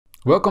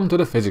Welcome to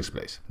the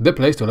PhysicsPlace, the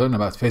place to learn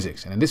about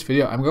physics, and in this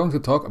video I'm going to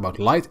talk about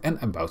light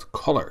and about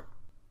color.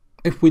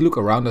 If we look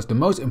around us, the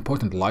most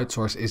important light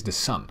source is the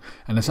sun,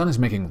 and the sun is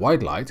making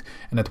white light,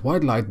 and that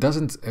white light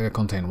doesn't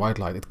contain white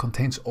light, it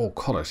contains all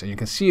colors, and you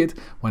can see it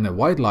when a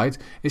white light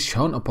is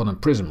shown upon a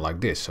prism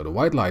like this. So the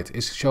white light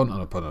is shown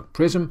upon a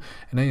prism,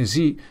 and then you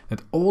see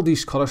that all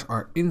these colors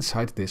are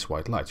inside this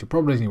white light. You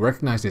probably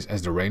recognize this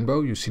as the rainbow.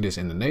 You see this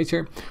in the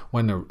nature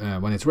when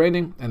it's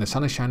raining and the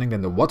sun is shining,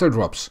 then the water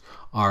drops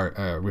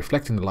are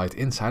reflecting the light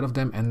inside of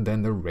them, and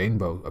then the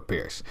rainbow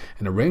appears.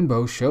 And the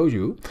rainbow shows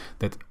you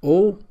that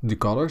all the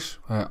colors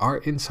are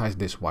inside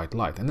this white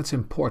light, and that's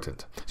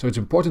important. So it's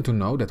important to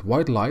know that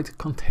white light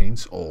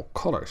contains all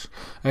colors.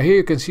 Here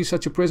you can see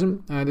such a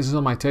prism. This is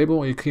on my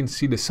table. You can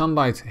see the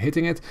sunlight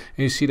hitting it,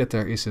 and you see that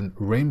there is a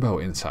rainbow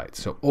inside.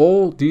 So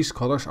all these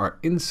colors are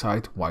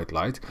inside white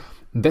light.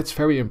 That's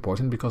very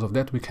important. Because of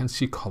that we can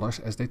see colors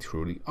as they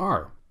truly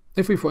are.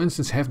 If we, for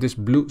instance, have this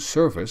blue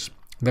surface,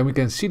 then we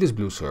can see this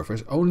blue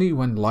surface only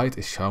when light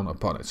is shown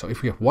upon it. So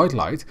if we have white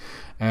light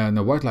and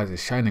the white light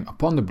is shining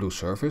upon the blue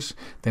surface,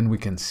 then we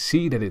can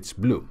see that it's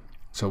blue.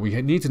 So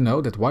we need to know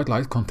that white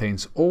light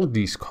contains all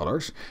these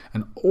colors,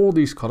 and all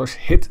these colors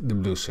hit the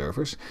blue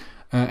surface,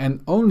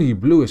 and only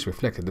blue is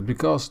reflected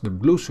because the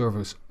blue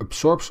surface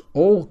absorbs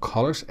all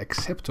colors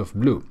except of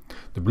blue.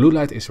 The blue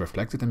light is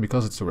reflected, and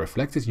because it's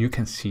reflected you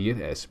can see it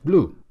as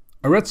blue.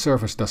 A red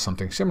surface does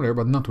something similar,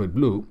 but not with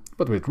blue,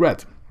 but with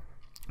red.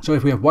 So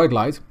if we have white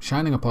light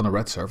shining upon a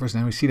red surface,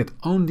 then we see that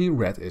only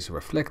red is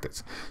reflected.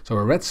 So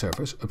a red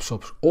surface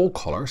absorbs all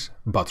colors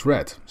but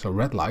red. So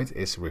red light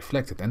is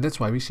reflected, and that's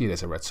why we see it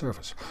as a red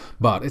surface.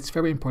 But it's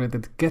very important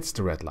that it gets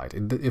the red light.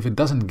 If it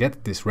doesn't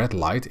get this red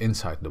light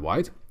inside the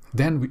white,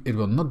 then it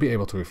will not be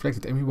able to reflect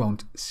it and we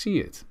won't see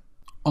it.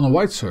 On a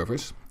white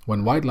surface,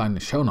 when white line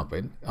is shown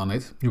on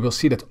it, you will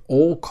see that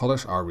all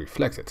colors are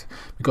reflected.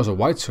 Because a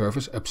white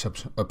surface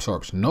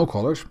absorbs no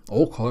colors,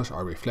 all colors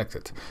are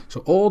reflected.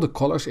 So all the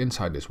colors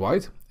inside this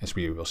white, as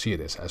we will see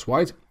it as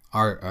white,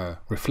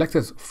 are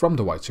reflected from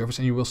the white surface,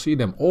 and you will see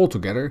them all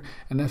together.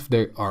 And if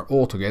they are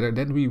all together,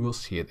 then we will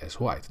see it as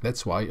white.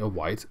 That's why a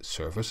white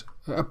surface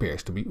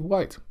appears to be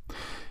white.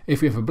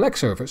 If we have a black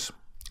surface,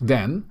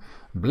 then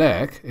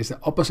black is the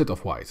opposite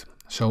of white.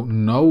 So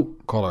no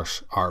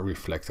colors are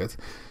reflected.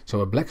 So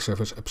a black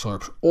surface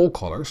absorbs all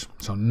colors,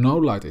 so no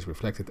light is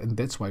reflected, and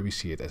that's why we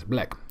see it as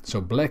black.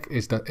 So black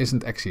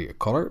isn't actually a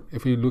color.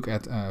 If you look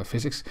at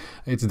physics,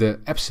 it's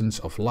the absence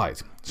of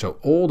light. So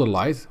all the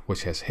light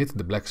which has hit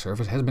the black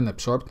surface has been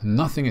absorbed,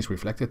 nothing is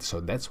reflected, so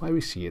that's why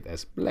we see it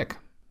as black.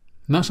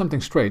 Now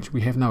something strange,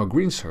 we have now a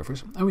green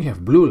surface and we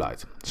have blue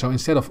light. So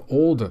instead of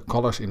all the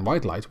colors in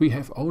white light, we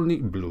have only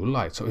blue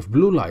light. So if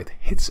blue light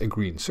hits a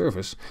green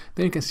surface,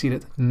 then you can see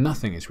that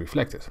nothing is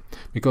reflected.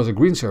 Because a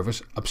green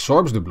surface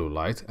absorbs the blue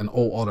light and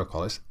all other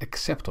colors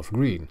except of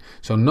green.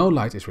 So no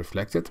light is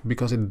reflected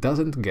because it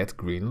doesn't get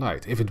green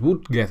light. If it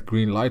would get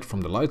green light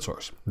from the light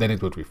source, then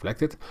it would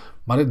reflect it,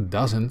 but it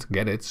doesn't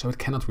get it, so it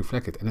cannot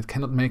reflect it, and it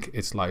cannot make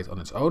its light on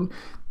its own.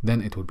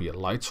 Then it would be a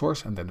light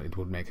source, and then it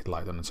would make it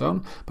light on its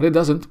own, but it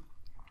doesn't.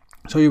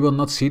 So you will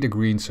not see the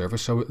green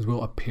surface, so it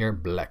will appear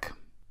black.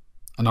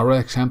 Another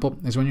example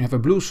is when you have a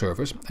blue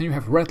surface and you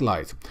have red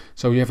light.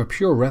 So you have a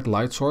pure red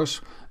light source,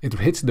 it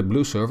hits the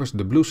blue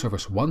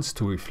surface wants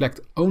to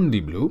reflect only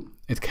blue,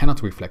 it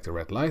cannot reflect the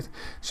red light.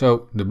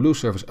 So the blue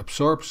surface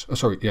absorbs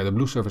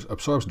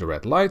the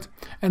red light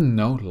and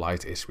no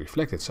light is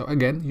reflected. So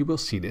again, you will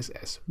see this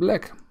as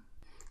black.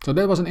 So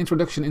that was an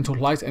introduction into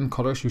light and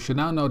colors. You should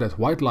now know that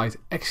white light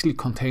actually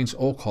contains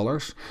all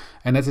colors,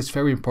 and that it's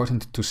very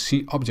important to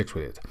see objects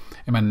with it.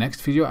 In my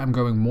next video I'm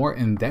going more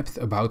in depth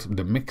about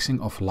the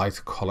mixing of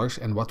light colors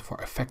and what for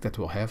effect that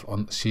will have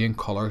on seeing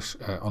colors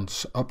on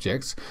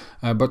objects.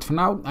 But for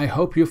now I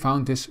hope you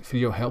found this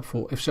video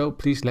helpful. If so,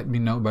 please let me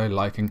know by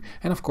liking,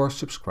 and of course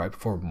subscribe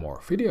for more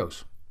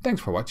videos.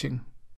 Thanks for watching.